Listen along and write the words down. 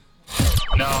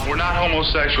No, we're not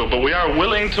homosexual, but we are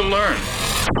willing to learn.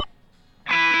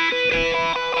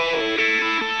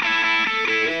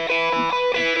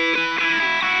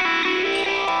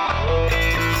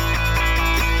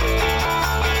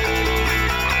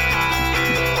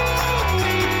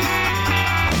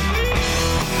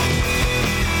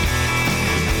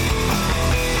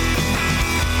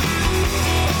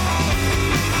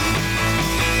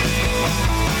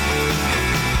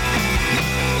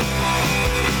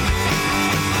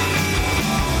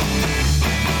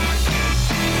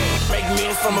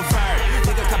 From a bird,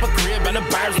 nigga, cop a crib and a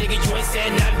bird, nigga, you ain't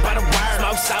said nothing but a word.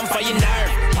 Smoke something for your nerve.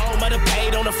 Home of the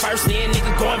paid on the first, then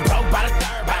nigga going broke by the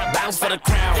third. By the bounce for the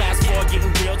crown. Fast forward,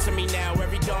 getting real to me now.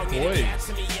 Every dog getting back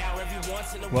to me out every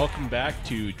once in a while. Welcome back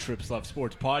to Trips Love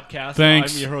Sports Podcast.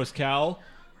 Thanks. I'm your host Cal.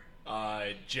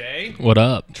 Jay. What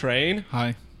up? Train.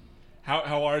 Hi.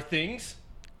 How are things?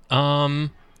 Let's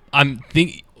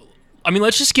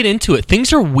just get into it.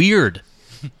 Things are weird.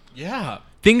 Yeah.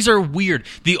 Things are weird.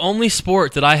 The only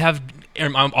sport that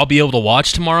I'll be able to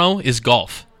watch tomorrow is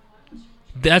golf.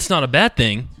 That's not a bad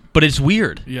thing, but it's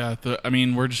weird. Yeah,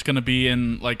 we're just gonna be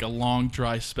in like a long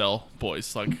dry spell,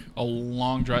 boys. Like a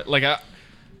long dry.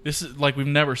 This is like we've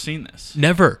never seen this.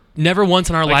 Never once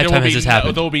in our lifetime has this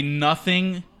happened. There will be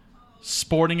nothing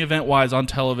sporting event wise on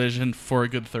television for a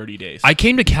good 30 days. I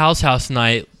came to Cal's house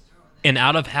tonight, and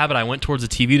out of habit, I went towards the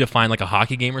TV to find like a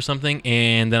hockey game or something,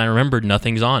 and then I remembered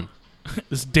nothing's on.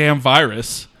 This damn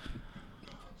virus.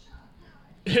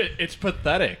 It's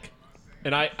pathetic,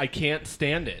 and I can't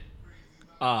stand it.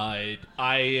 I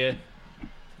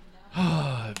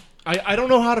don't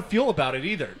know how to feel about it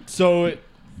either. So,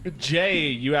 Jay,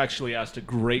 you actually asked a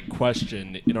great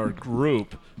question in our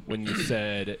group when you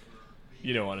said,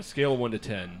 on a scale of 1 to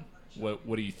 10, what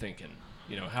are you thinking?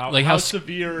 How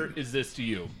severe is this to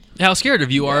you? How scared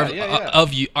of you are Yeah.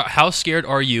 of you? How scared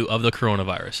are you of the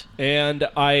coronavirus? And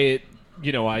I've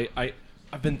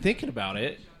been thinking about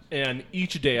it, and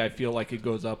each day I feel like it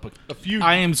goes up a few.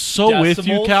 I am so with you,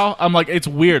 decimals. Cal. I'm like, it's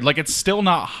weird. Like, it's still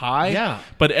not high. Yeah.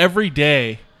 But every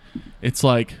day, it's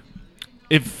like,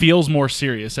 it feels more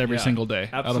serious every single day.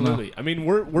 Absolutely. I mean,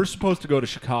 we're supposed to go to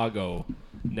Chicago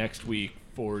next week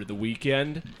for the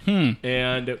weekend,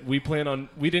 and we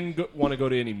didn't want to go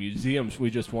to any museums.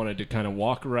 We just wanted to kind of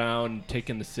walk around, take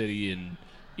in the city, and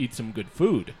eat some good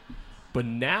food. But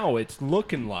now it's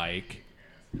looking like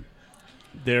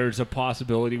there's a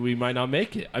possibility we might not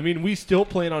make it. I mean, we still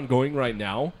plan on going right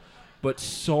now, but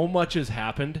so much has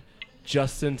happened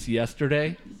just since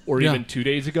yesterday or even 2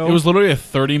 days ago. It was literally a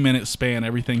 30-minute span.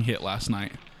 Everything hit last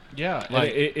night. Yeah,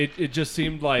 like, it just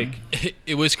seemed like...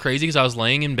 It was crazy because I was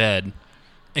laying in bed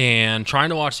and trying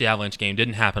to watch the Avalanche game.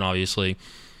 Didn't happen, obviously.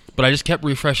 But I just kept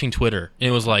refreshing Twitter, and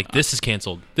it was like, this is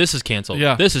canceled. This is canceled.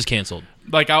 Yeah. This is canceled.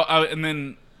 Like, and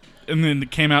then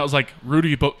it came out, it was like,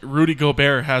 Rudy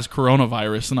Gobert has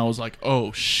coronavirus, and I was like,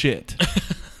 oh, shit.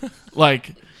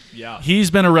 Like, Yeah.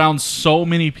 He's been around so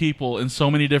many people and so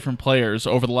many different players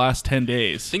over the last 10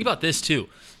 days. Think about this, too.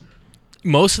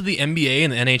 Most of the NBA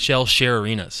and the NHL share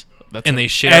arenas. That's and an they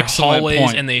share excellent hallways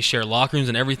point. and they share locker rooms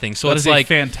and everything. So that it's is like a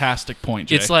fantastic point,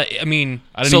 Jay. It's like, I mean,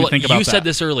 I didn't even think about you said that.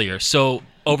 this earlier. So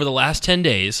over the last 10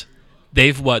 days,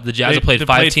 the Jazz have played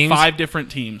five teams. 5 different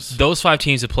teams. Those 5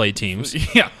 teams have played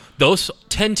teams. Yeah. Those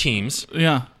 10 teams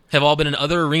Yeah. have all been in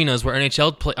other arenas where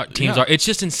NHL teams are. It's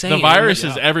just insane. The virus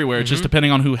is everywhere, Mm-hmm. just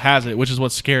depending on who has it, which is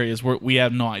what's scary, is we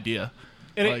have no idea.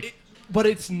 And but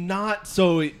it's not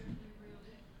so.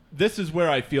 This is where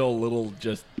I feel a little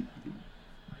just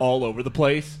all over the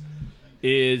place.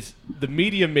 Is the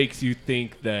media makes you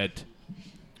think that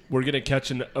we're going to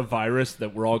catch a virus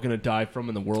that we're all going to die from,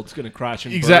 and the world's going to crash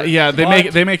and burn. Exactly. Yeah, they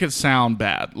But- make it sound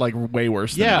bad, like way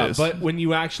worse than it is. but when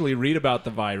you actually read about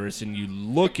the virus and you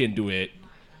look into it,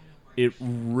 it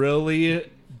really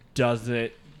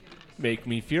doesn't make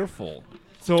me fearful.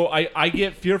 So I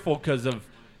get fearful because of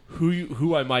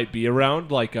who I might be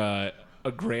around, like a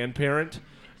grandparent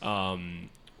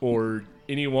or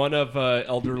anyone of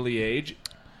elderly age,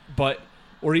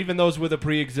 or even those with a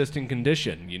pre-existing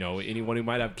condition. You know, anyone who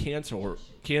might have cancer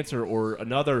or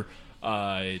another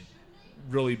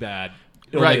really bad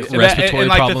right. illness. Respiratory and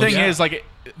like problems. the thing Yeah. is, like,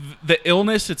 the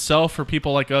illness itself for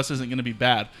people like us isn't going to be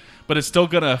bad, but it's still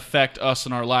going to affect us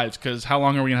in our lives, because how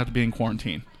long are we going to have to be in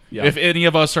quarantine? Yeah. If any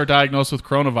of us are diagnosed with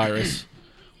coronavirus,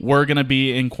 we're going to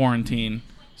be in quarantine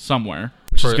somewhere,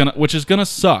 which is gonna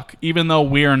suck, even though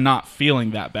we are not feeling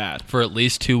that bad. For at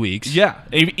least 2 weeks. Yeah,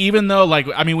 even though, like,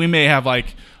 I mean, we may have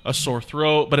like a sore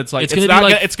throat, but it's like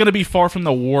It's gonna be far from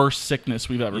the worst sickness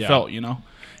we've ever Yeah. felt. You know,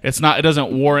 it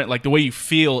doesn't warrant, like, the way you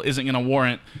feel isn't gonna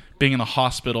warrant being in the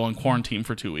hospital and quarantine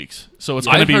for 2 weeks. So it's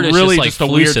going to I've be heard it's really just, just like, a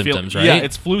flu weird symptoms, feel. right? Yeah,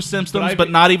 it's flu symptoms, but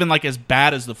not even like as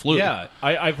bad as the flu. Yeah,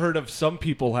 I've heard of some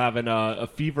people having a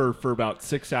fever for about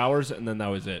 6 hours, and then that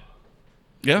was it.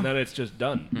 Yeah. And then it's just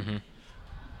done.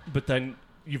 But then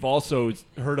you've also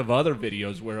heard of other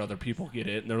videos where other people get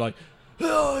it, and they're like,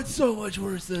 "Oh, it's so much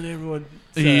worse than everyone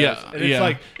says." Yeah, and it's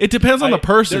like it depends on the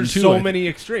person there's too. so I think. many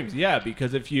extremes. Yeah,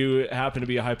 because if you happen to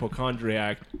be a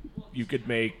hypochondriac, you could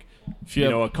make you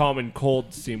have- a common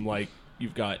cold seem like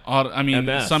you've got. I mean,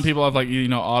 MS. some people have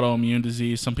autoimmune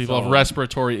disease. Some people So- have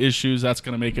respiratory issues. That's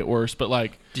going to make it worse. But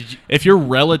like, Did you- if you're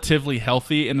relatively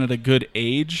healthy and at a good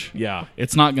age, Yeah.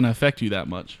 it's not going to affect you that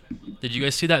much. Did you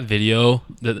guys see that video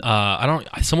that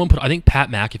I think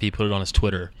Pat McAfee put it on his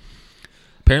Twitter.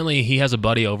 Apparently he has a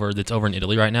buddy that's over in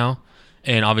Italy right now,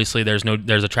 and obviously there's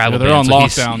a travel they're ban, on so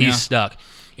lockdown, he's yeah. stuck.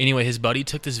 Anyway, his buddy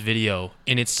took this video,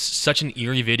 and it's such an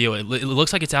eerie video. It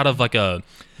looks like it's out of like an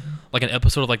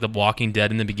episode of like The Walking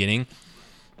Dead in the beginning.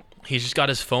 He's just got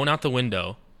his phone out the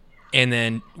window, and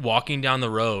then walking down the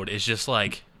road is just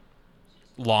like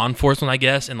law enforcement, I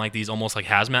guess, in like these almost like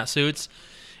hazmat suits,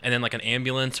 and then like an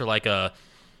ambulance or like a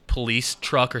police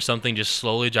truck or something just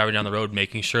slowly driving down the road,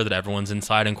 making sure that everyone's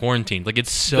inside and quarantined. Like, it's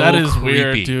so That is creepy.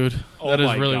 weird, dude. Oh That is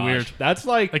my really gosh. weird. That's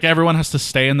like Like everyone has to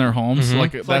stay in their homes.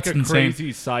 Like it's that's like a insane.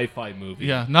 crazy sci-fi movie.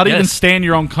 Yeah, not even Yes. stay in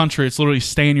your own country. It's literally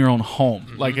stay in your own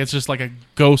home. Like it's just like a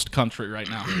ghost country right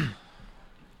now.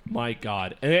 My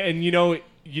God, and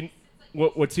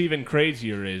what's even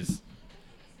crazier is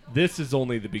this is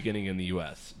only the beginning in the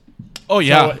U.S. Oh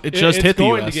yeah, So it just it's hit the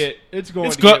going U.S. To get, it's going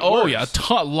It's to good. get Oh worse. yeah,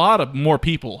 a lot of more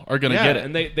people are gonna Yeah, get it.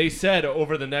 and they said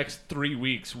over the next 3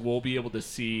 weeks we'll be able to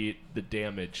see the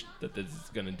damage that this is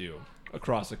going to do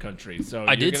across the country. So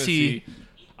I did gonna see-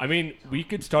 I mean, we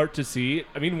could start to see.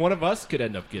 I mean, one of us could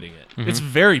end up getting it. It's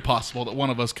very possible that one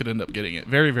of us could end up getting it.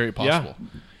 Very, very possible.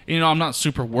 I'm not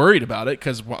super worried about it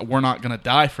because we're not gonna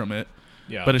die from it.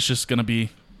 Yeah, But it's just gonna be,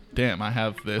 damn, I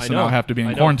have this, I and now know. I have to be I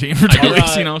in know. quarantine for 2 Our,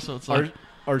 weeks. So it's like,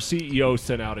 our CEO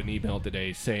sent out an email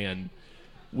today saying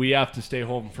we have to stay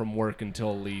home from work until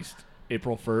at least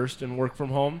April 1st and work from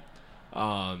home.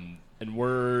 And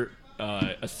we're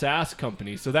a SaaS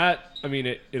company, so that, I mean,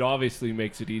 it obviously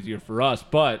makes it easier for us,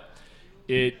 but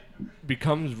it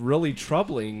becomes really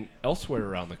troubling elsewhere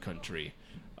around the country.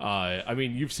 I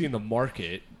mean, you've seen the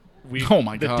market. Oh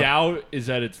my the God. Dow is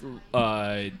at its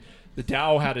the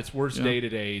Dow had its worst day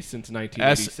today since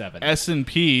 1987.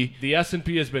 S&P. The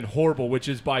S&P has been horrible, which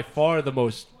is by far the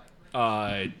most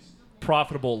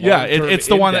profitable. Yeah, long-term it's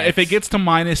the one that if it index. gets to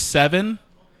 -7,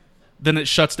 then it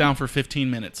shuts down for 15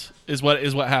 minutes. Is what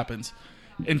happens.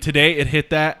 And today it hit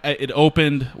that. It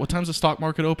opened. What time's the stock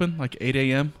market open? Like 8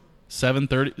 a.m.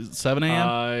 7:30, 7 a.m.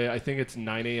 I think it's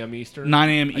 9 a.m. Eastern. 9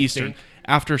 a.m. I Eastern. think.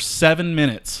 After 7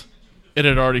 minutes, it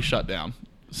had already shut down.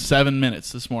 7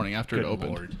 minutes this morning after Good it opened.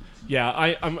 Lord. Yeah,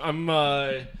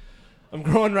 I'm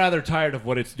growing rather tired of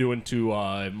what it's doing to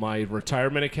my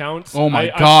retirement accounts. Oh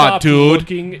my I've God, stopped dude.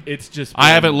 Looking. It's just I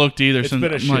been- haven't looked either It's since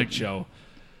been a I'm shit like, show.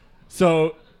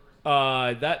 So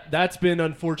that's been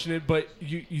unfortunate, but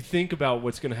you think about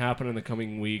what's going to happen in the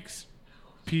coming weeks.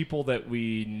 People that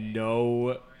we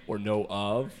know or know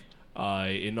of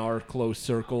in our close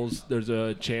circles, there's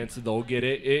a chance that they'll get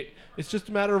it. It's just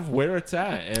a matter of where it's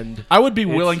at, and I would be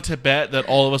it's- willing to bet that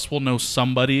all of us will know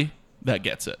somebody that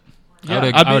gets it. I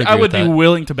would I agree would with be that.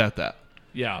 willing to bet that.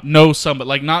 Yeah, Know somebody,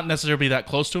 like not necessarily be that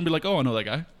close to him, be like, oh, I know that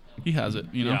guy. He has it,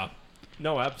 you know? yeah,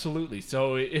 no, absolutely.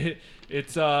 So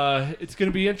it's going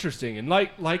to be interesting, and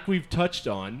like we've touched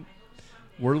on,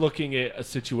 we're looking at a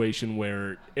situation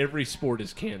where every sport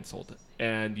is canceled,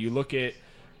 and you look at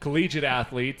collegiate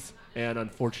athletes, and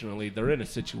unfortunately, they're in a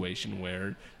situation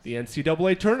where the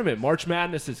NCAA tournament, March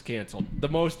Madness, is canceled. The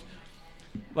most,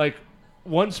 like,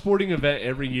 one sporting event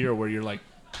every year where you're like,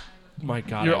 my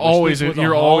God, You're I wish always this was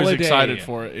a always holiday. excited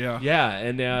for it, yeah. Yeah,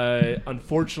 and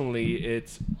unfortunately,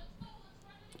 it's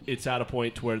at a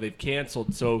point to where they've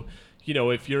canceled. So,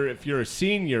 if you're a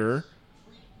senior,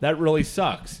 that really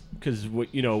sucks because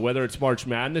whether it's March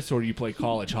Madness or you play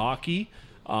college hockey,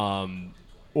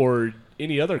 or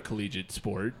any other collegiate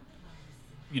sport,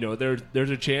 there's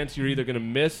a chance you're either going to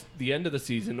miss the end of the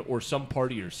season or some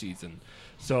part of your season.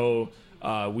 So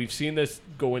we've seen this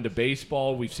go into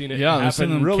baseball. We've seen it Yeah, I've seen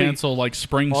happen them really cancel like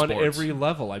spring on sports. every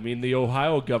level. I mean, the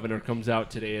Ohio governor comes out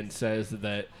today and says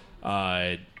that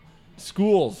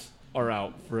schools are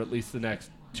out for at least the next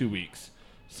 2 weeks.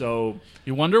 So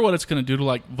You wonder what it's going to do to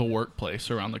like the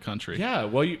workplace around the country. yeah,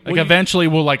 well, Like eventually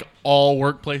will like all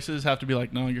workplaces have to be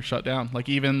like, no, you're shut down. Like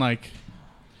even like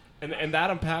And that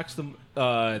impacts the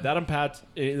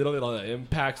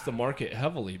impacts the market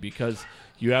heavily because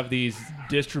you have these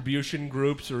distribution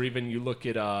groups, or even you look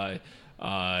at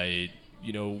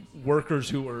workers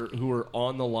who are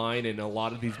on the line in a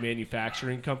lot of these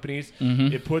manufacturing companies.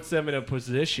 Mm-hmm. It puts them in a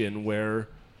position where,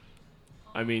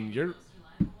 I mean,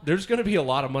 there's going to be a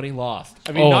lot of money lost.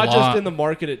 I mean, not just in the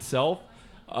market itself,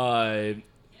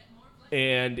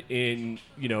 and in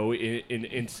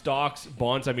stocks,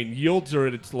 bonds. I mean, yields are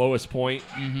at its lowest point.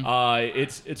 Mm-hmm.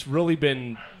 It's really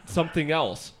been something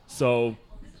else. So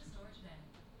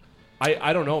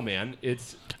I don't know, man.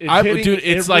 It's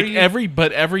like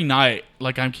every night,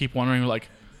 like I keep wondering, like,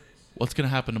 what's gonna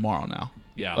happen tomorrow now?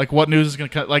 Yeah. Like, what news is gonna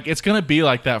come? Like, it's gonna be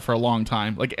like that for a long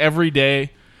time. Like every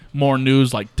day, more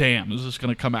news. Like, damn, is this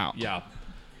gonna come out? Yeah.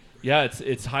 Yeah,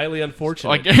 it's highly unfortunate.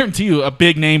 So I guarantee you, a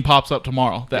big name pops up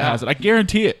tomorrow that has it. I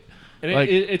guarantee it. And like,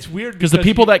 it's weird because the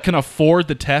people that can afford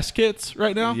the test kits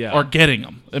right now are getting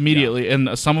them immediately,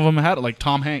 and some of them had it. Like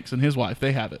Tom Hanks and his wife,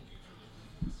 they have it.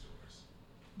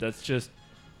 That's just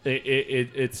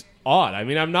it's odd. I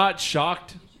mean, I'm not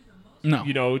shocked.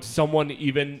 No, Someone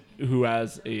even who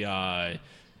has a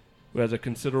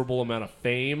considerable amount of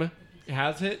fame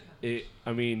has it.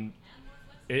 I mean.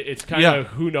 It's kind of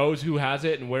who knows who has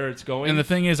it and where it's going. And the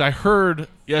thing is, I heard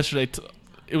yesterday,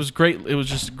 it was great. It was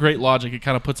just great logic. It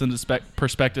kind of puts into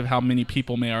perspective how many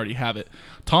people may already have it.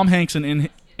 Tom Hanks and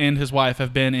his wife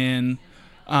have been in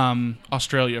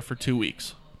Australia for 2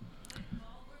 weeks.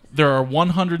 There are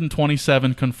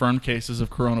 127 confirmed cases of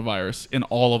coronavirus in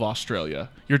all of Australia.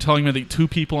 You're telling me that 2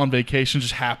 people on vacation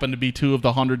just happen to be 2 of the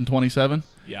 127?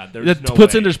 Yeah, there's that no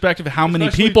puts way. into perspective how Especially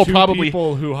many people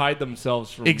people who hide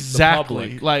themselves from the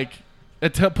public. Like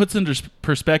it puts into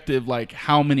perspective like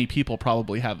how many people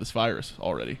probably have this virus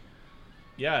already.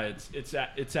 Yeah,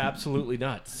 it's absolutely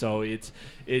nuts. So it's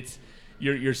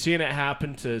you're seeing it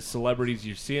happen to celebrities.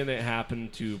 You're seeing it happen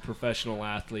to professional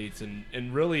athletes,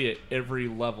 and really at every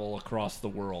level across the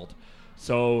world.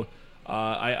 So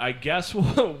I guess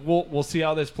we'll see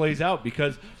how this plays out,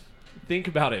 because think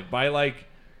about it.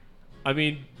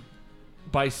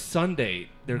 By Sunday,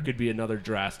 there could be another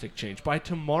drastic change. By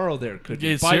tomorrow, there could be.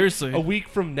 Yeah, seriously. A week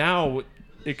from now,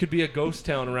 it could be a ghost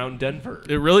town around Denver.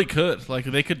 It really could. Like,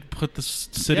 they could put the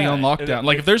city on lockdown.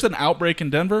 Like, if there's an outbreak in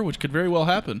Denver, which could very well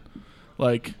happen,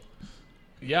 like,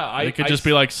 it could just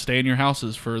be like, stay in your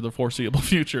houses for the foreseeable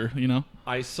future,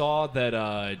 I saw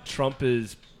that Trump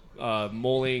is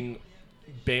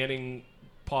banning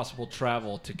possible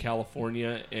travel to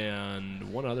California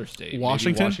and one other state.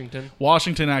 Washington? Maybe Washington?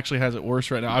 Washington actually has it worse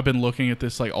right now. I've been looking at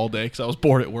this like all day because I was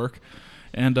bored at work.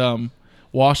 And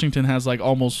Washington has like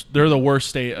they're the worst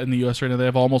state in the U.S. right now. They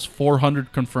have almost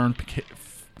 400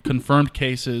 confirmed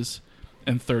cases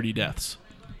and 30 deaths.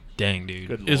 Dang,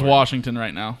 dude. Is Washington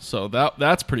right now. So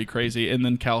that's pretty crazy. And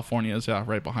then California is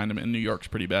right behind them. And New York's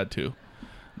pretty bad too.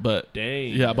 But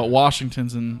dang. Yeah, but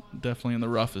Washington's definitely in the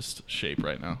roughest shape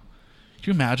right now.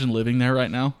 Can you imagine living there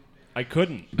right now? I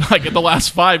couldn't. Like in the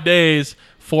last 5 days,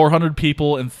 400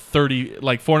 people and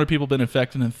 400 people have been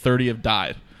infected and 30 have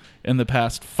died in the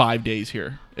past 5 days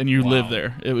here. And you live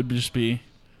there. It would just be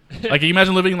like, can you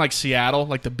imagine living in like Seattle,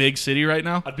 like the big city right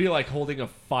now? I'd be like holding a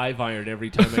 5-iron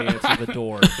every time I answer the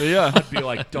door. Yeah. I'd be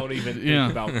like, don't even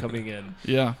think about coming in.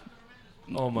 Yeah.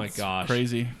 Oh my gosh.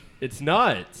 Crazy. It's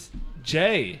nuts.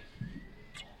 Jay,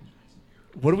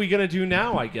 what are we going to do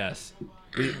now, I guess?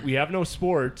 We have no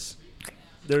sports.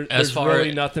 There's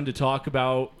really nothing to talk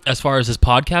about. As far as this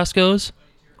podcast goes?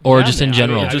 Or just in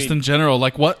general? In general.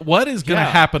 Like, what is going to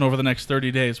happen over the next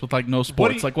 30 days with, like, no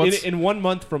sports? In 1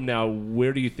 month from now,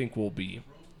 where do you think we'll be?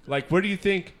 Like, where do you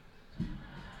think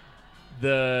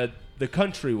the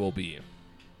country will be?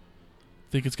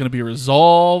 Think it's going to be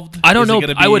resolved? I don't know.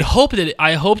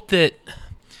 I hope that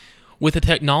with the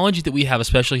technology that we have,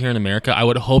 especially here in America, I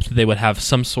would hope that they would have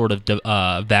some sort of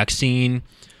vaccine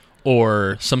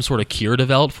or some sort of cure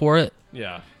developed for it.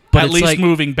 Yeah. But at least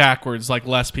moving backwards, like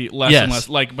less and less.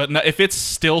 Like, but if it's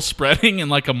still spreading in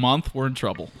like a month, we're in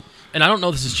trouble. And I don't know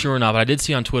if this is true or not, but I did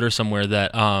see on Twitter somewhere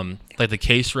that like the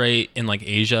case rate in like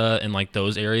Asia and like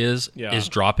those areas is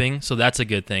dropping. So that's a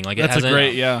good thing. Like, that's a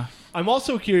great, I'm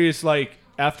also curious, like,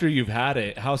 after you've had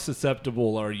it, how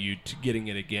susceptible are you to getting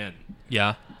it again?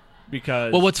 Yeah.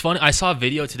 Because what's funny, I saw a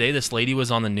video today. This lady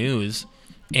was on the news,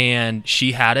 and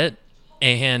she had it,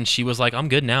 and she was like, "I'm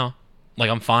good now. Like,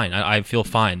 I'm fine. I feel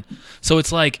fine." So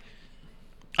it's like,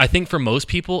 I think for most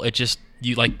people, it just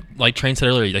you like Train said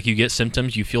earlier, like you get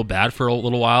symptoms, you feel bad for a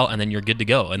little while, and then you're good to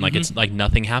go, and like it's like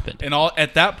nothing happened. And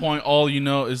at that point, all you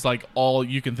know is like all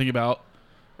you can think about,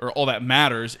 or all that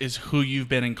matters is who you've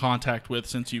been in contact with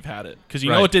since you've had it. Because you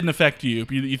know Right. it didn't affect you.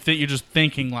 You're just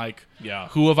thinking like, Yeah.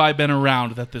 who have I been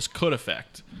around that this could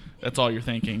affect? That's all you're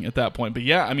thinking at that point. But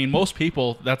yeah, I mean, most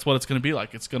people, that's what it's going to be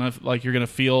like. It's going to, like, you're going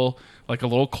to feel like a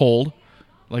little cold,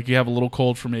 like you have a little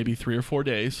cold for maybe 3 or 4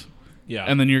 days, Yeah.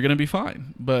 and then you're going to be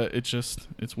fine. But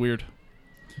it's weird.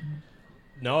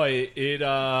 No,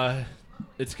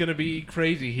 it's gonna be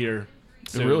crazy here.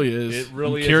 soon. really is. It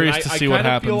really I'm curious is. to And see I what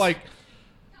kinda feel happens.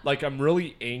 like I'm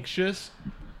really anxious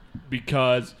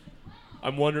because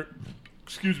I'm wondering.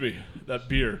 Excuse me, that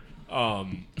beer.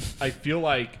 I feel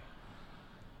like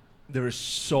there is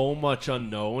so much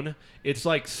unknown. It's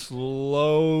like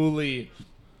slowly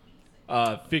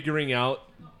figuring out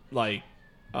like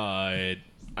I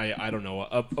don't know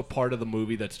a part of the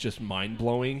movie that's just mind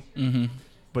blowing. Mm-hmm.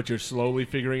 But you're slowly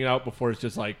figuring it out before it's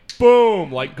just like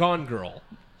boom, like Gone Girl.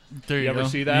 There You you ever go.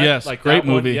 see that? Yes, like great that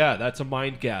one, movie. yeah, that's a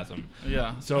mindgasm.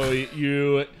 Yeah.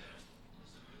 So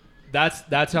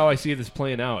that's how I see this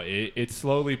playing out. It's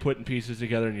slowly putting pieces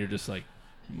together, and you're just like,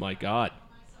 my God,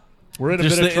 we're in a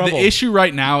Just bit of trouble. the issue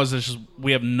right now is there's just,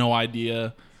 we have no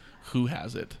idea who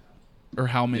has it or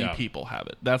how many Yeah. people have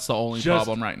it. That's the only Just-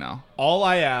 problem right now. All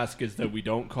I ask is that we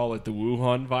don't call it the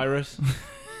Wuhan virus.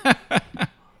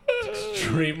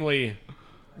 Extremely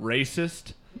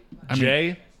racist.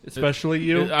 Jay, especially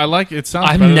you. I like it. Sounds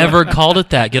I've better never called it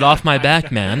that. Get off my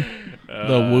back, man. than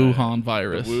the Wuhan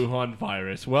virus. Wuhan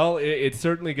virus. Well, it's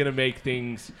certainly going to make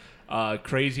things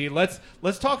crazy. Let's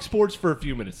talk sports for a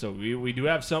few minutes. So we do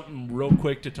have something real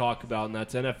quick to talk about, and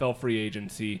that's NFL free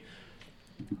agency.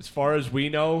 As far as we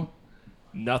know,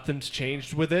 nothing's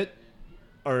changed with it.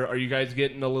 Are you guys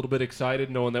getting a little bit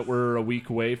excited knowing that we're a week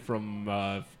away from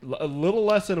a little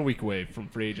less than a week away from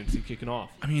free agency kicking off?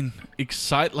 I mean,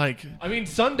 like I mean,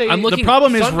 Sunday. I'm looking- the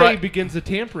problem is Sunday right. begins the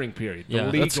tampering period. The Yeah.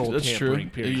 legal That's tampering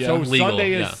true. period. Yeah. So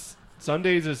Legal,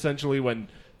 Sunday is essentially when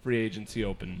free agency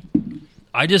open.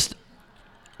 I just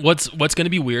what's going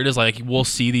to be weird is like we'll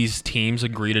see these teams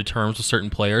agree to terms with certain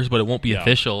players, but it won't be Yeah.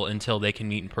 official until they can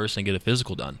meet in person and get a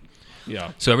physical done.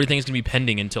 Yeah. So everything's going to be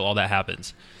pending until all that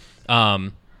happens.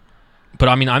 But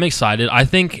I mean, I'm excited. I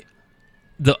think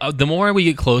the more we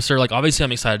get closer, like obviously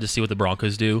I'm excited to see what the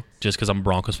Broncos do, just because I'm a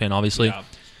Broncos fan. Obviously, Yeah.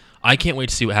 I can't wait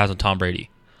to see what happens with Tom Brady.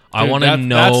 I dude, want to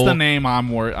know. That's the name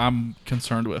I'm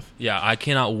concerned with. Yeah, I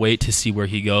cannot wait to see where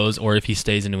he goes or if he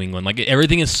stays in New England. Like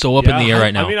everything is so up in the air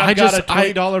right now. I mean, I I've got just- a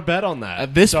 $20 bet on that.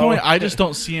 At this So- point, I just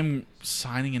don't see him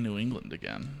signing in New England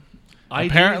again. I do,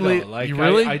 apparently- though. Like, you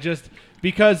really? I just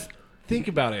because think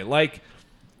about it. Like,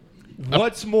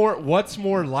 what's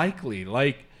more likely?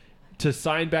 Like, to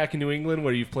sign back in New England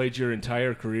where you've played your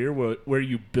entire career, where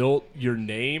you built your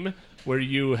name, where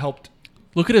you helped.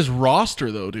 Look at his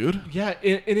roster, though, dude. Yeah,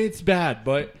 and it's bad,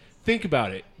 but think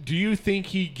about it. Do you think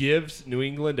he gives New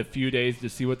England a few days to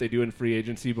see what they do in free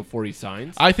agency before he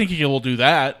signs? I think he will do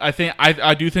that.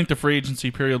 I do think the free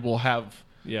agency period will have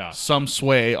Yeah. some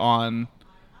sway on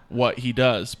what he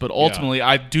does, but ultimately,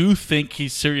 I do think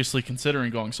he's seriously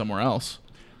considering going somewhere else.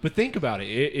 But think about it.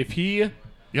 If he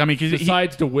I mean, 'cause he,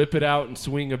 decides to whip it out and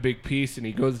swing a big piece and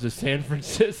he goes to San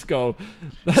Francisco,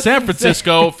 that's San insane.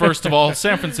 Francisco, first of all,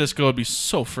 San Francisco would be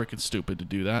so freaking stupid to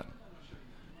do that.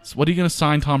 So what are you going to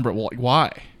sign Tom Brady?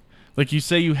 Why? Like you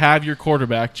say you have your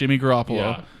quarterback, Jimmy Garoppolo.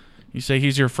 Yeah. You say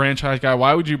he's your franchise guy.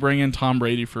 Why would you bring in Tom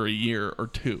Brady for a year or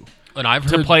two and I've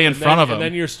to heard play in front of him? And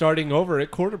then you're starting over at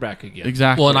quarterback again.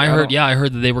 Exactly. Well, and I don't-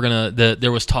 heard that they were gonna.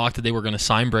 There was talk that they were gonna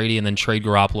sign Brady and then trade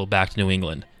Garoppolo back to New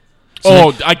England.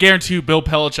 Oh, I guarantee you, Bill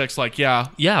Belichick's like, yeah,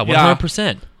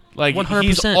 100%. like 100%.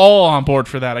 he's all on board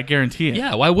for that. I guarantee it.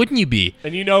 Yeah, why wouldn't you be?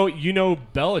 And you know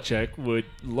Belichick would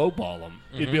lowball him.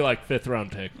 He'd be like 5th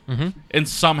round pick. And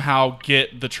somehow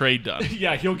get the trade done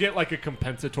Yeah, he'll get like a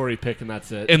compensatory pick and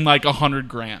that's it. in like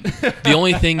 $100,000. The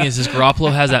only thing is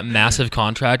Garoppolo has that massive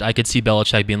contract. I could see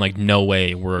Belichick being like, "No way,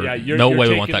 yeah,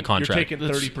 we want that contract." You're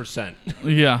taking 30%.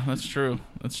 Yeah, that's true.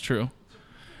 That's true.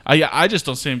 I just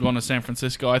don't see him going to San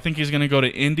Francisco. I think he's going to go to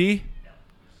Indy,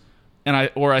 and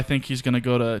I think he's going to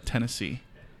go to Tennessee.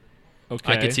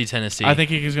 Okay. I could see Tennessee. I think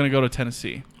he's going to go to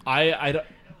Tennessee. I don't.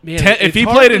 Man, If it's he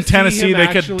hard played to in see Tennessee, him they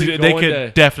could actually they going could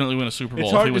to- definitely win a Super Bowl. It's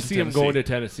if hard he to went see him Tennessee. going to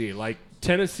Tennessee. Like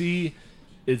Tennessee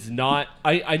is not.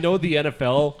 I know the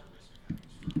NFL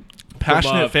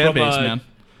Passionate fan from base, a, man.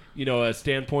 You know, a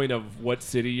standpoint of what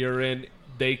city you're in,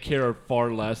 they care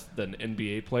far less than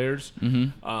NBA players.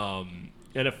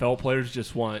 NFL players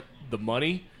just want the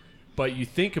money, but you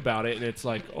think about it, and it's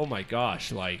like, oh my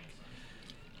gosh, like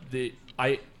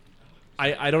I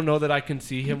don't know that I can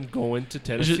see him going to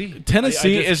Tennessee.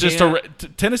 Tennessee I is just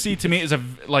can't- Tennessee to me is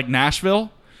like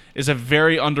Nashville is a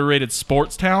very underrated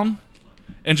sports town,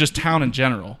 and just town in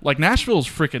general. Like, Nashville is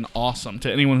freaking awesome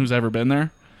to anyone who's ever been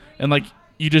there. And, like,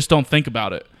 you just don't think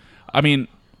about it. I mean,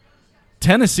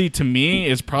 Tennessee, to me,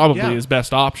 is probably his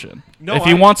best option. No, if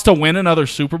he wants to win another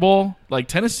Super Bowl, like,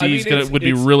 Tennessee would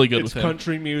be really good with him. It's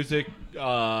country music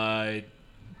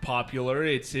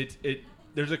popular.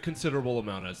 There's a considerable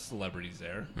amount of celebrities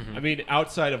there. I mean,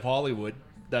 outside of Hollywood,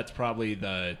 that's probably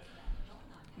the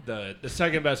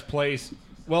second best place.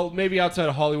 Well, maybe outside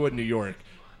of Hollywood, New York,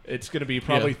 it's going to be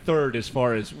probably third as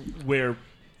far as where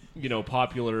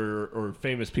popular or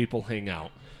famous people hang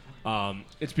out.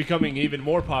 It's becoming even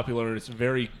more popular, and it's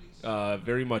very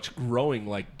much growing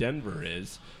like Denver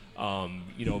is.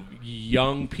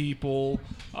 Young people,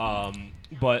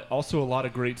 but also a lot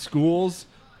of great schools,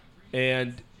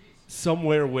 and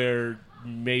somewhere where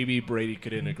maybe Brady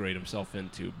could integrate himself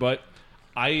into. But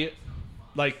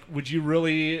would you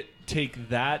really take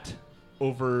that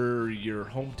over your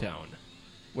hometown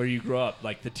where you grew up,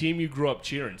 like the team you grew up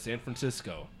cheering, San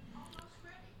Francisco?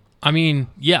 I mean,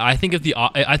 yeah, I think if the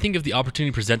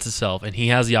opportunity presents itself and he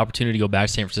has the opportunity to go back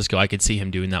to San Francisco, I could see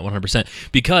him doing that 100%.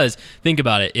 Because think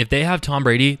about it, if they have Tom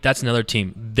Brady, that's another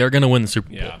team. They're going to win the Super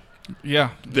Bowl.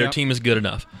 Yeah. Their team is good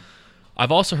enough.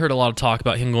 I've also heard a lot of talk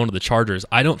about him going to the Chargers.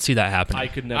 I don't see that happening. I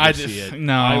could never see it.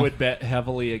 No. I would bet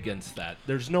heavily against that.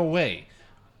 There's no way.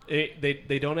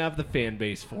 They don't have the fan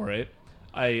base for it.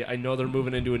 I know they're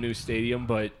moving into a new stadium,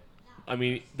 but I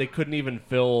mean, they couldn't even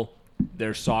fill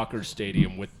their soccer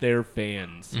stadium with their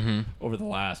fans over the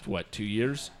last 2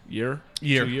 years? 2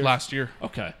 years? Last year.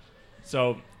 Okay.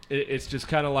 So it's just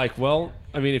kind of like, well,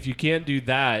 I mean, if you can't do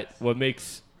that, what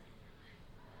makes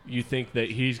you think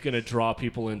that he's going to draw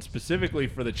people in specifically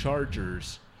for the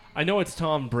Chargers? I know it's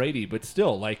Tom Brady, but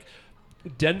still, like,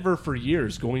 Denver for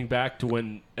years, going back to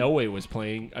when Elway was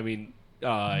playing, I mean,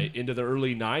 into the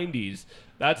early 90s.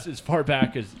 That's as far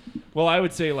back as, well, I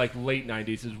would say like late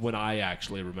 90s is when I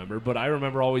actually remember. But I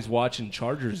remember always watching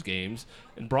Chargers games,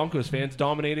 and Broncos fans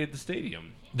dominated the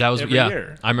stadium. That was every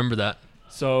year. I remember that.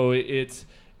 So it's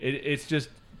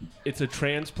a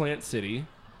transplant city,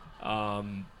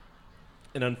 and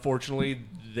unfortunately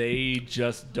they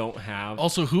just don't have.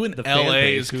 Also, who in the fan LA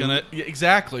base. is gonna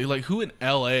exactly like who in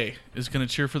LA is gonna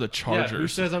cheer for the Chargers? Who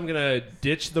says I'm gonna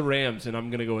ditch the Rams and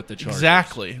I'm gonna go with the Chargers?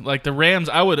 Exactly. Like the Rams,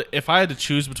 I would, if I had to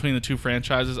choose between the two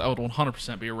franchises, I would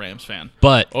 100% be a Rams fan,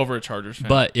 but over a Chargers fan.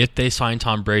 But if they sign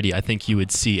Tom Brady, I think you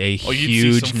would see a you'd see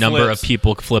huge some number flips. of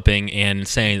people flipping and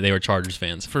saying they were Chargers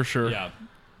fans. for sure. Yeah.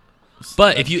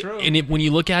 But That's true. when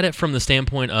you look at it from the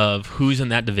standpoint of who's in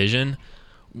that division,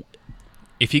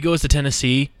 if he goes to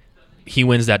Tennessee, he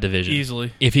wins that division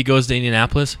Easily. If he goes to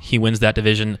Indianapolis, he wins that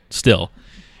division still.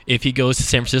 If he goes to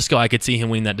San Francisco, I could see him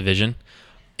winning that division.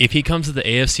 If he comes to the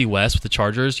AFC West with the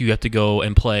Chargers, you have to go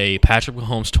and play Patrick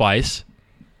Mahomes twice.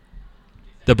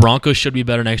 The Broncos should be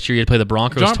better next year. You have to play the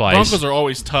Broncos twice. Broncos are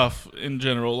always tough in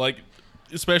general, like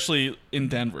especially in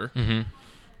Denver. Mm-hmm.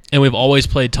 And we've always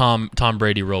played Tom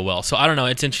Brady real well. So I don't know.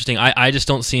 It's interesting. I just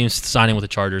don't see him signing with the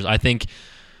Chargers. I think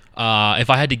if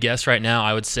I had to guess right now,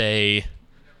 I would say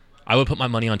I would put my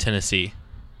money on Tennessee.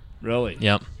 Really?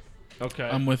 Yep. Okay.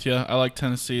 I'm with you. I like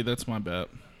Tennessee. That's my bet.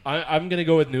 I'm going to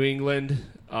go with New England.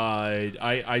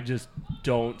 I just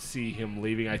don't see him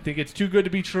leaving. I think it's too good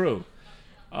to be true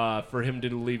for him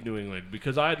to leave New England,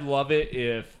 because I'd love it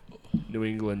if New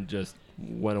England just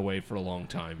went away for a long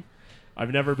time. I've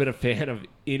never been a fan of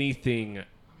anything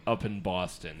up in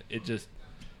Boston. It just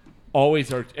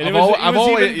always irked. And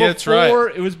that's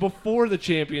right. It was before the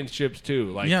championships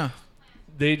too. Like, Yeah.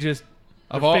 they just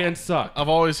fans suck. I've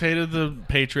always hated the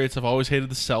Patriots. I've always hated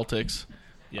the Celtics.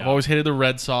 Yeah. I've always hated the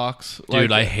Red Sox.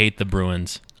 Dude, I hate the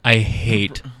Bruins. I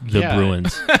hate the Yeah.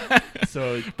 Bruins.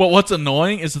 So But what's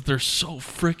annoying is that they're so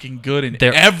freaking good in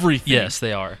They're everything. Yes,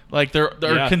 they are. Like they're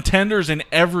Yeah. contenders in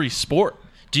every sport.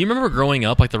 Do you remember growing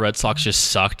up, like the Red Sox just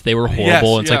sucked? They were horrible. Yes,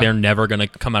 It's like yeah. they're never going to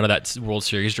come out of that World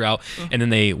Series drought. And then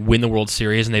they win the World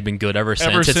Series, and they've been good ever since.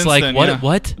 Ever It's since like, then, what? yeah.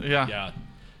 What? Yeah. yeah,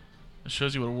 It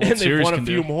shows you what a World and they've Series won can a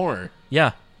few do. more.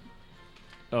 Yeah.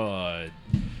 And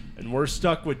we're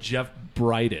stuck with Jeff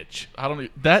Bridich. I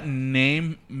don't. That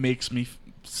name makes me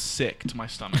sick to my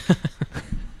stomach.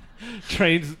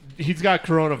 He's got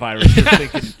coronavirus.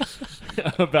 Just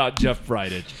thinking about Jeff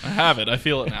Bridich. I have it. I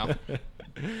feel it now.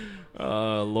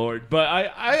 Lord.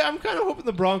 But I'm kind of hoping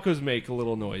the Broncos make a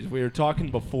little noise. We were talking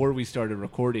before we started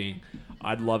recording.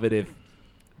 I'd love it if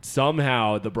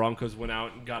somehow the Broncos went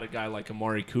out and got a guy like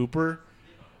Amari Cooper.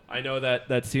 I know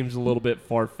that seems a little bit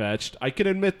far-fetched. I can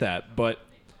admit that. But,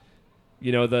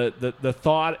 you know, the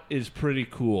thought is pretty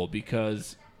cool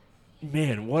because,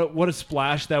 man, what a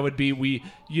splash that would be.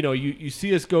 You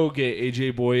see us go get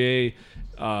A.J. Boye,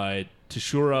 to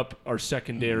shore up our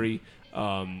secondary.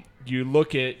 You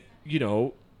look at,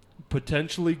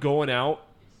 potentially going out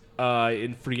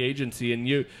in free agency, and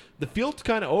the field's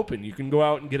kind of open. You can go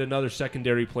out and get another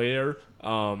secondary player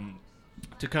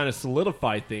to kind of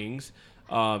solidify things,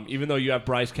 even though you have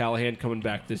Bryce Callahan coming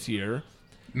back this year.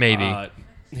 Maybe.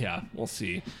 Yeah, we'll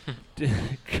see.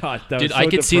 God, that Dude, was so I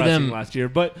could see depressing them last year.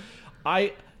 But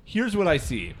here's what I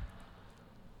see.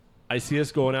 I see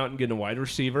us going out and getting a wide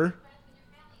receiver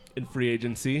in free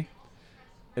agency.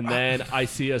 And then I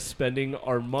see us spending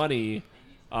our money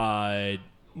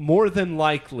more than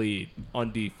likely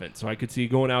on defense. So I could see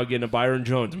going out getting a Byron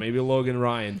Jones, maybe a Logan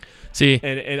Ryan. See,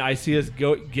 And I see us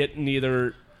getting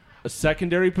either a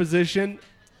secondary position,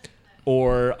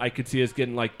 or I could see us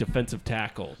getting like defensive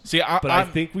tackle. I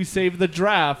think we save the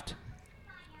draft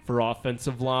for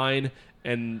offensive line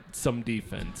and some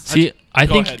defense. See, I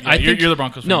Go think ahead. Yeah, I think you're the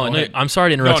Broncos fan. No, Go no, ahead. I'm sorry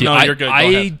to interrupt No, you. you're good. Go I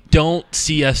ahead. don't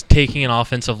see us taking an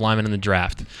offensive lineman in the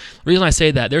draft. The reason I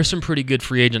say that, there's some pretty good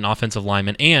free agent offensive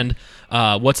linemen, and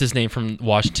what's his name from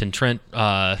Washington, Trent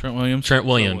Williams. Trent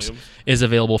Williams is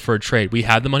available for a trade. We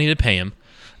have the money to pay him.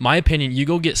 My opinion, you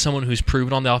go get someone who's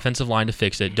proven on the offensive line to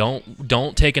fix it.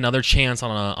 Don't take another chance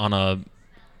on a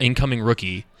incoming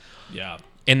rookie. Yeah.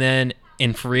 And then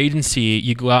in free agency,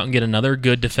 you go out and get another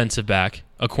good defensive back,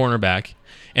 a cornerback.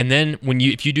 And then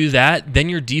if you do that, then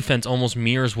your defense almost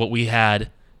mirrors what we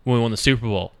had when we won the Super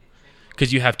Bowl.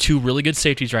 Because you have two really good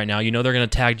safeties right now. You know they're going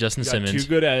to tag Justin Simmons. Two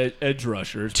good edge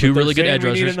rushers. Two but they're really good saying edge we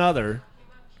rushers. Need another.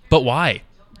 But why?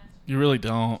 You really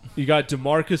don't. You got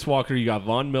DeMarcus Walker, you got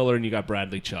Von Miller, and you got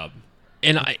Bradley Chubb.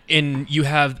 And you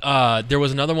have there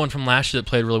was another one from last year that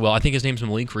played really well. I think his name's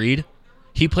Malik Reed.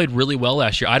 He played really well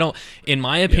last year. In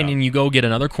my opinion, you go get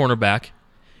another cornerback,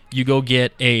 you go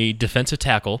get a defensive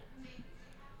tackle,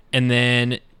 and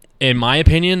then in my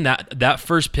opinion, that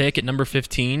first pick at number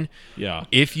 15,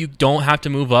 if you don't have to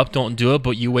move up, don't do it,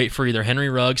 but you wait for either Henry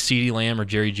Ruggs, CeeDee Lamb, or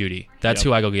Jerry Jeudy. That's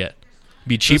who I go get.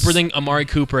 Be cheaper than Amari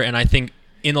Cooper, and I think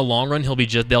in the long run they'll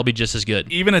be just as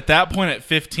good. Even at that point at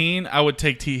 15, I would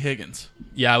take T. Higgins.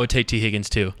 Yeah, I would take T. Higgins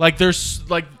too. That's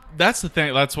the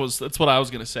thing. That's what I was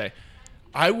gonna say.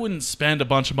 I wouldn't spend a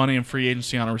bunch of money in free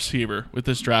agency on a receiver with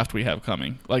this draft we have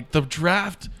coming. Like, the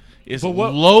draft is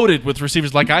loaded with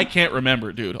receivers like I can't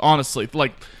remember, dude. Honestly,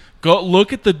 go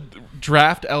look at the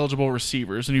draft eligible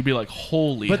receivers and you'd be like,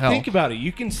 holy hell. But think about it.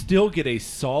 You can still get a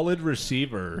solid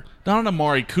receiver. Not an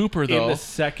Amari Cooper, though. In the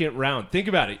second round. Think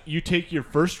about it. You take your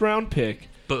first round pick.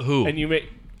 But who? And you make.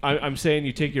 I'm saying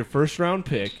you take your first round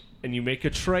pick and you make a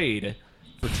trade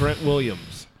for Trent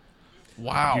Williams.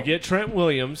 Wow. You get Trent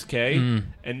Williams, okay,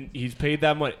 and he's paid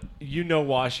that money. You know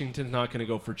Washington's not going to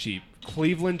go for cheap.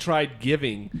 Cleveland tried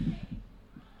giving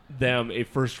them a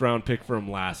first-round pick for him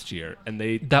last year, and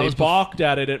they balked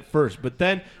at it at first. But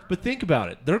think about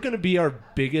it. They're going to be our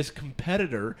biggest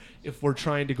competitor if we're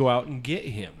trying to go out and get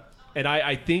him. And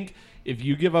I think if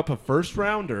you give up a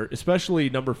first-rounder, especially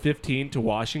number 15 to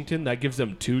Washington, that gives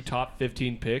them 2 top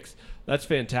 15 picks. That's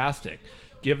fantastic.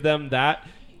 Give them that.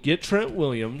 Get Trent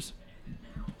Williams.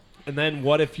 And then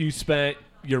what if you spent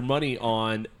your money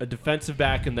on a defensive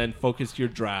back and then focused your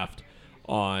draft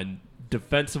on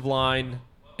defensive line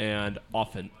and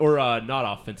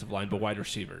not offensive line, but wide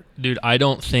receiver? Dude, I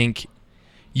don't think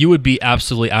you would be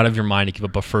absolutely out of your mind to give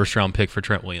up a first-round pick for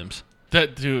Trent Williams.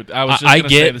 That dude, I was just going to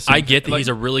say the same I get thing. that he's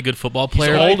a really good football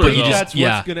player. older, but you though. just, That's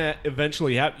what's going to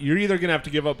eventually happen. You're either going to have to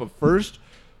give up a first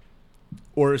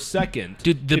or a second.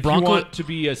 Dude, the if Broncos you want to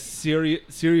be a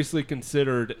seriously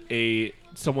considered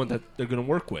someone that they're going to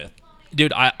work with.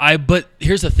 Dude, but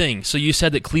here's the thing. So you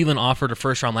said that Cleveland offered a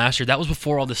first round last year. That was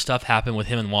before all this stuff happened with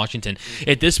him in Washington.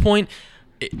 At this point,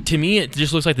 to me, it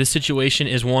just looks like this situation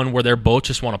is one where they're both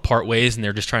just want to part ways and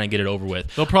they're just trying to get it over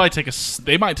with. They'll probably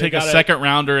they might take a second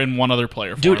rounder and one other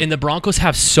player for Dude, him. and the Broncos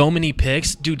have so many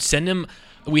picks. Dude, send him.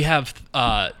 We have,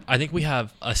 I think we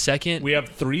have a second. We have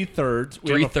 3 thirds.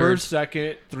 We Three have a thirds. first,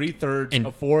 second, 3 thirds, And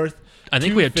a fourth. I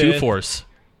think we have 2 fourths.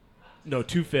 No,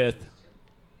 2 fifths.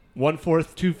 1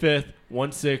 fourth, 2 fifths,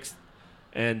 1 sixth,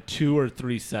 and 2 or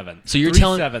 3 sevenths. So you're 3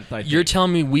 telling seventh, I think. you're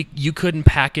telling me you couldn't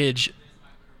package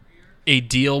a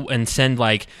deal and send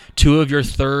like 2 of your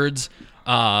thirds,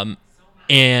 and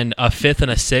a fifth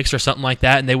and a sixth or something like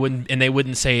that, and they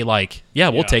wouldn't say like, yeah,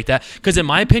 we'll take that. Because in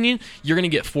my opinion, you're gonna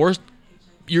get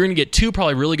 2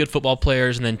 probably really good football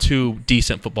players and then 2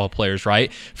 decent football players,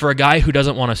 right? For a guy who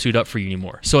doesn't want to suit up for you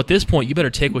anymore. So at this point, you better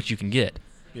take what you can get.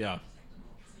 Yeah.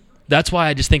 That's why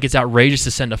I just think it's outrageous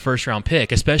to send a first-round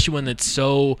pick, especially when it's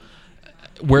so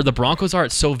where the Broncos are.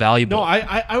 It's so valuable. No,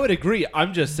 I would agree.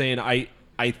 I'm just saying I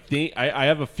think I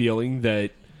have a feeling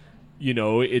that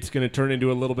it's going to turn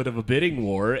into a little bit of a bidding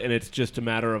war, and it's just a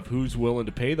matter of who's willing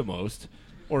to pay the most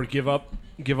or give up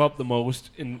the most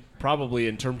probably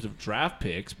in terms of draft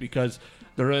picks, because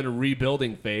they're in a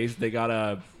rebuilding phase. They've got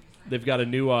a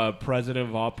new president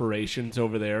of operations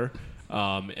over there,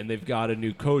 and they've got a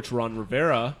new coach, Ron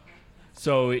Rivera.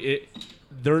 So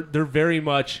they're very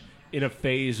much in a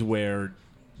phase where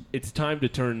it's time to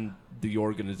turn the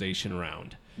organization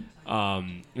around.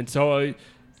 And so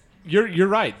you're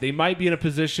right. They might be in a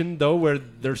position, though, where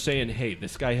they're saying, hey,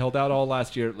 this guy held out all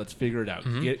last year. Let's figure it out.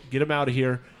 Mm-hmm. Get him out of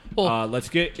here. Well, let's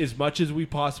get as much as we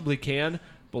possibly can,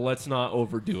 but let's not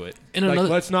overdo it. And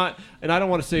let's not, and I don't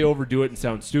want to say overdo it and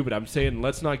sound stupid. I'm saying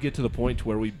let's not get to the point to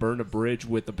where we burn a bridge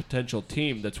with a potential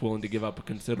team that's willing to give up a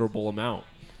considerable amount.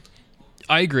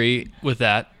 I agree with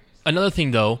that. Another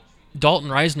thing, though, Dalton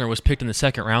Reisner was picked in the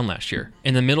second round last year,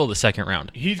 in the middle of the second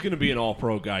round. He's going to be an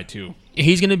all-pro guy, too.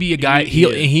 He's going to be a guy.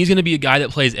 He's going to be a guy that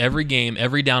plays every game,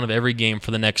 every down of every game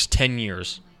for the next 10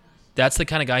 years. That's the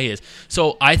kind of guy he is.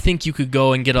 So I think you could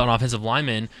go and get an offensive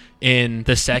lineman in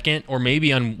the second, or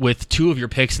maybe with two of your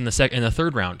picks in the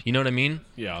third round. You know what I mean?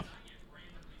 Yeah.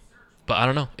 But I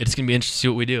don't know. It's going to be interesting to see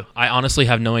what we do. I honestly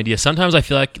have no idea. Sometimes I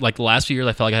feel like the last few years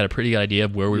I felt like I had a pretty good idea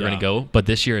of where we were going to go, but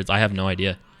this year I have no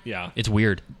idea. Yeah. It's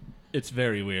weird. It's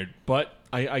very weird, but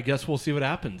I guess we'll see what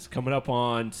happens. Coming up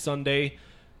on Sunday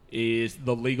is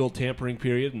the legal tampering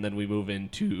period, and then we move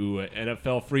into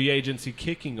NFL free agency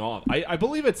kicking off. I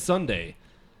believe it's Sunday.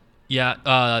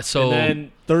 Yeah. So and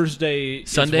then Thursday.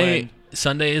 Sunday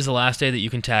is the last day that you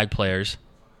can tag players.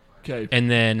 Okay.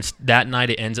 And then that night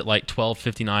it ends at like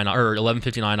 12:59 or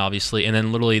 11:59, obviously, and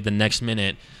then literally the next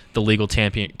minute the legal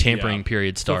tampering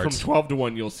period starts. So from 12 to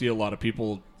 1, you'll see a lot of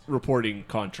people reporting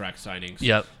contract signings.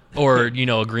 Yep. Or,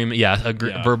 agreement. Yeah,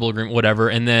 verbal agreement, whatever.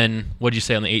 And then, what'd you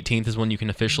say, on the 18th is when you can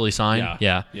officially sign?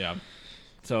 Yeah.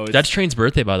 So that's Train's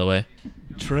birthday, by the way.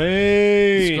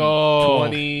 Train! Let's go.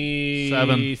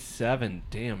 27.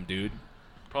 Damn, dude.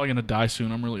 Probably going to die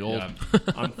soon. I'm really old. Yeah.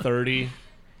 I'm 30.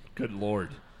 Good Lord.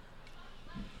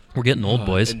 We're getting old,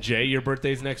 boys. And Jay, your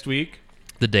birthday's next week?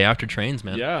 The day after Train's,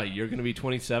 man. Yeah, you're going to be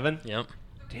 27? Yep.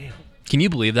 Damn. Can you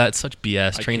believe that? It's such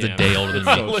BS. Train's a day older than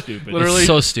me. So stupid. It's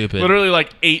so stupid. Literally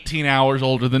like 18 hours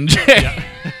older than Jay.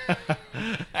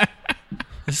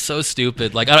 It's so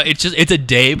stupid. Like it's a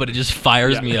day, but it just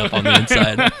fires me up on the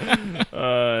inside.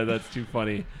 That's too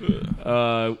funny.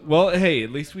 Well, hey,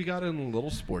 at least we got in a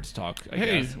little sports talk. I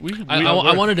guess.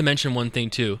 I wanted to mention one thing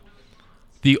too.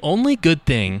 The only good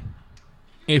thing,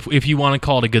 if you want to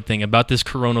call it a good thing, about this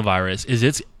coronavirus is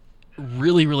it's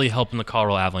really, really helping the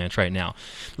Colorado Avalanche right now.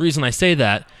 The reason I say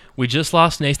that, we just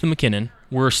lost Nathan McKinnon.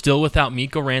 We're still without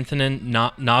Mikko Rantanen,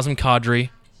 Nazem Kadri,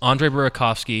 Andre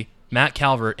Burakovsky, Matt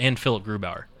Calvert, and Philip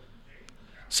Grubauer.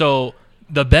 So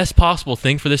the best possible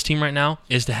thing for this team right now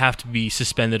is to have to be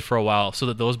suspended for a while so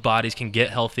that those bodies can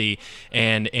get healthy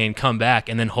and come back,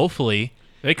 and then hopefully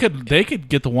They could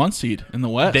get the 1 seed in the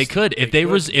West. They could if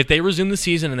they resume the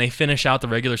season and they finish out the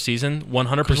regular season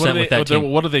 100% with that team.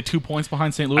 What are they, 2 points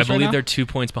behind St. Louis? I believe right they're 2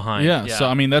 points behind. Yeah, so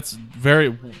I mean that's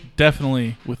very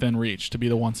definitely within reach to be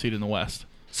the 1 seed in the West.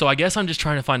 So I guess I'm just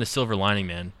trying to find a silver lining,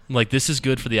 man. Like, this is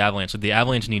good for the Avalanche. Like, the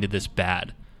Avalanche needed this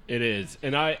bad. It is,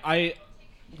 and I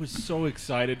was so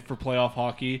excited for playoff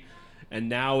hockey, and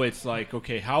now it's like,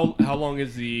 okay, how long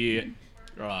is the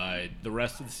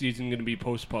rest of the season going to be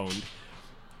postponed?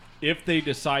 If they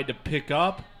decide to pick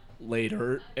up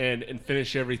later and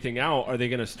finish everything out, are they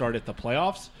going to start at the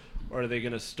playoffs, or are they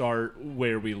going to start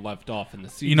where we left off in the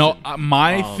season? You know,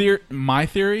 my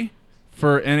theory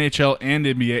for NHL and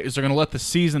NBA is they're going to let the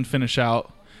season finish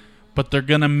out, but they're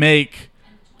going to make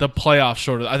the playoffs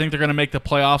shorter. I think they're going to make the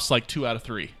playoffs like 2 out of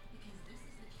 3.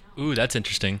 Ooh, that's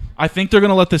interesting. I think they're going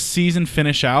to let the season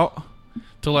finish out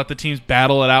to let the teams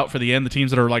battle it out for the end, the teams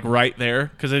that are like right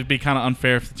there, because it'd be kind of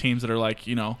unfair if the teams that are like,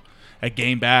 a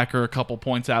game back or a couple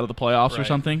points out of the playoffs or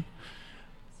something,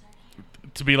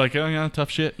 to be like, oh yeah, tough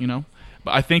shit,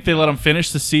 But I think they let them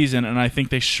finish the season, and I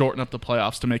think they shorten up the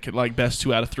playoffs to make it like best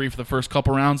 2 out of 3 for the first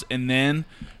couple rounds, and then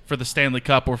for the Stanley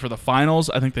Cup or for the finals,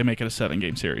 I think they make it a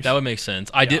 7-game series. That would make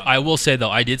sense. I will say though,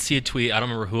 I did see a tweet. I don't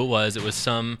remember who it was. It was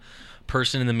some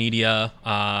person in the media.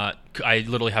 I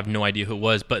literally have no idea who it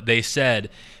was, but they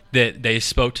said that they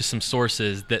spoke to some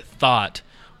sources that thought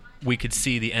we could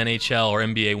see the NHL or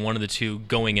NBA, one of the two,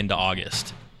 going into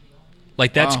August.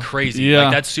 Like, that's crazy. Yeah.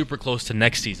 Like, that's super close to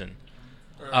next season.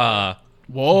 Whoa,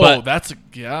 but-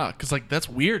 because that's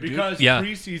weird, dude. Because Yeah.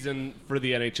 preseason for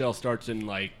the NHL starts in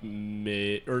like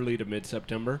early to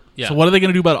mid-September. Yeah. So what are they going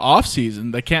to do about off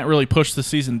season? They can't really push the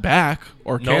season back,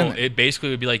 or No, can they? it basically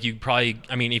would be like you probably.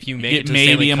 I mean, if you make Get it to maybe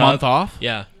Stanley a Cup, month off?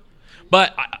 Yeah,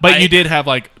 But you did have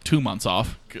like 2 months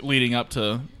off leading up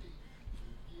to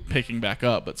picking back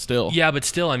up, but still. Yeah, but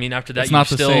still, I mean, after that, It's not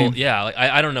the same. Yeah, like,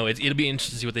 I don't know. It'll be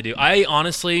interesting to see what they do. I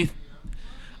honestly,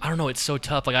 I don't know. It's so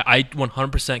tough. Like I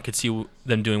 100% could see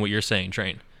them doing what you're saying,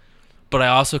 Train. But I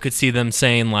also could see them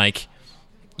saying like,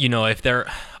 if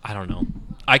they're, I don't know.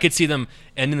 I could see them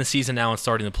ending the season now and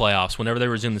starting the playoffs. Whenever they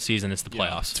resume the season, it's the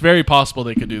playoffs. It's very possible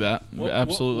they could do that. What,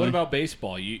 Absolutely. What about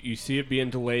baseball? You see it being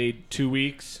delayed 2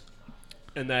 weeks,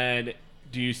 and then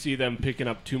do you see them picking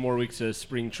up 2 more weeks of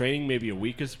spring training, maybe a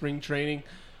week of spring training,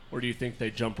 or do you think they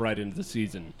jump right into the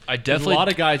season? I 'Cause definitely. a lot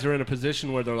of guys are in a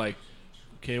position where they're like,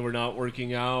 okay, we're not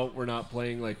working out, we're not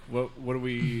playing. Like, what are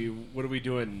we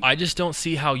doing? I just don't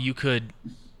see how you could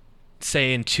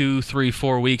say in 2, 3,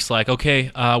 4 weeks, like,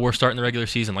 okay, we're starting the regular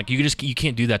season. Like, you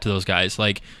can't do that to those guys.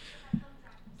 Like,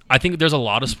 I think there's a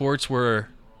lot of sports where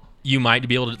you might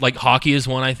be able to, like hockey is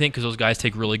one, I think, because those guys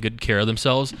take really good care of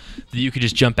themselves, that you could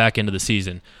just jump back into the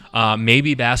season.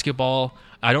 Maybe basketball.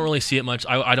 I don't really see it much.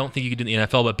 I don't think you could do in the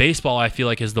NFL, but baseball I feel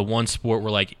like is the one sport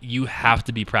where like you have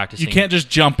to be practicing. You can't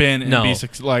just jump in and No. be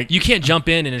like You can't jump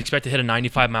in and expect to hit a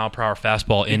 95-mile-per-hour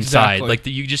fastball inside. Exactly. Like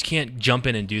you just can't jump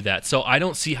in and do that. So I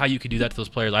don't see how you could do that to those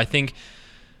players. I think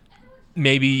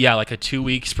maybe like a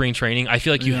 2-week spring training. I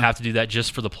feel like you have to do that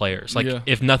just for the players. Like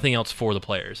if nothing else for the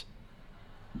players.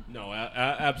 No,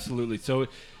 absolutely. So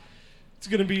it's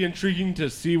going to be intriguing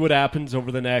to see what happens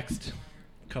over the next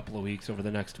couple of weeks, over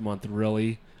the next month.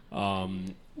 Really,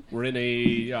 we're in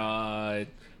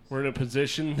a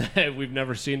position that we've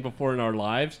never seen before in our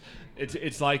lives.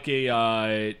 It's like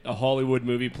a Hollywood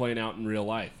movie playing out in real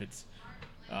life. It's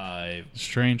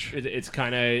strange. It's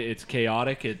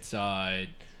chaotic. It's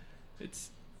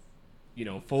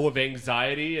full of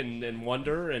anxiety and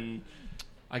wonder, and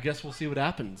I guess we'll see what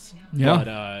happens. Yeah. But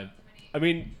I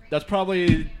mean, that's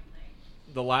probably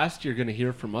the last you're going to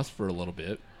hear from us for a little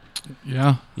bit.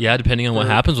 Yeah. Yeah, depending on what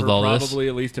happens with all this. Probably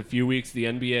at least a few weeks. The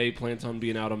NBA plans on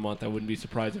being out a month. I wouldn't be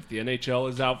surprised if the NHL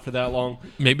is out for that long.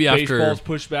 Maybe after Baseball's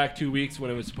pushed back 2 weeks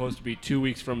when it was supposed to be 2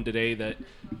 weeks from today that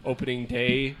opening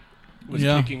day was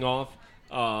kicking off.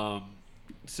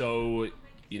 So,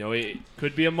 it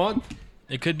could be a month.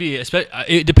 It could be.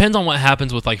 It depends on what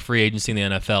happens with like free agency in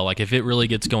the NFL. Like if it really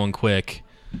gets going quick,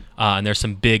 and there's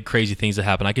some big crazy things that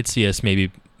happen, I could see us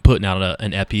maybe putting out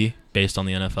an epi based on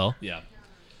the NFL. Yeah,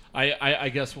 I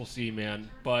guess we'll see, man.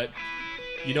 But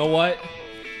you know what?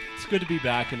 It's good to be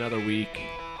back another week,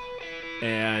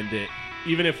 and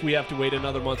even if we have to wait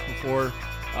another month before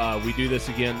we do this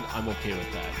again, I'm okay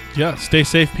with that. Yeah. Stay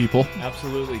safe, people.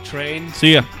 Absolutely. Train.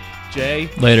 See ya. Jay.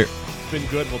 Later. It's been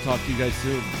good. We'll talk to you guys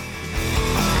soon.